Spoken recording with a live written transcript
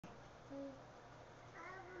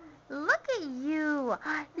Look at you.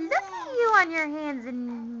 Look at you on your hands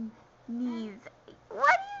and knees.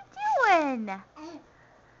 What are you doing?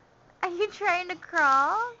 Are you trying to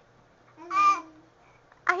crawl?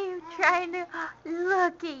 Are you trying to...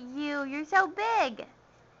 Look at you. You're so big.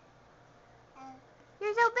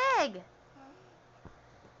 You're so big.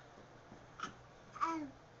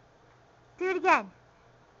 Do it again.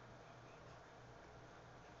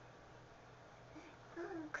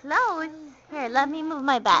 Close? Here, let me move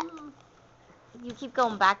my back. You keep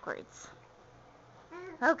going backwards.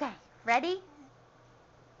 Okay, ready?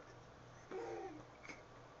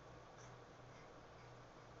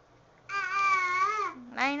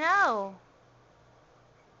 I know.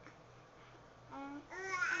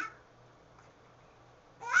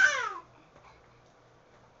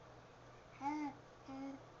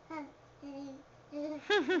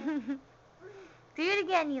 Do it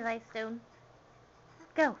again, Eli Stone.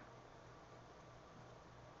 Go.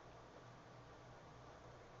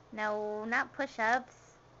 No, not push-ups.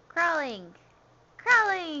 Crawling.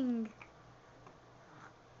 Crawling.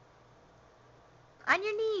 On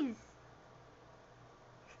your knees.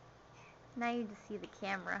 Now you just see the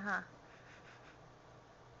camera, huh?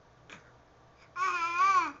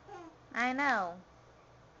 I know.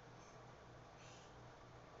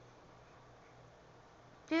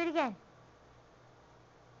 Do it again.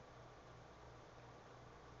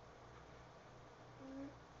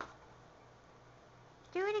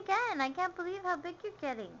 Do it again. I can't believe how big you're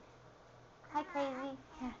getting. Hi, Crazy.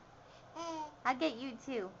 I'll get you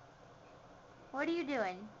too. What are you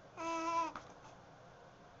doing?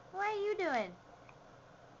 What are you doing?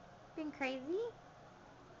 Being crazy?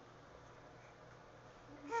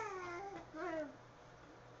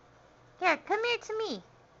 Here, come here to me.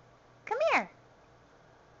 Come here.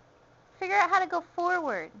 Figure out how to go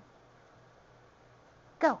forward.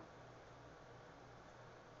 Go.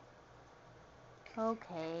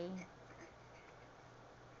 Okay.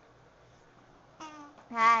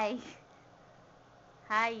 Hi.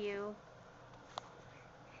 Hi, you.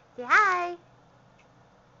 Say hi.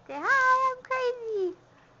 Say hi, I'm crazy.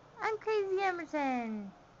 I'm Crazy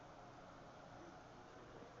Emerson.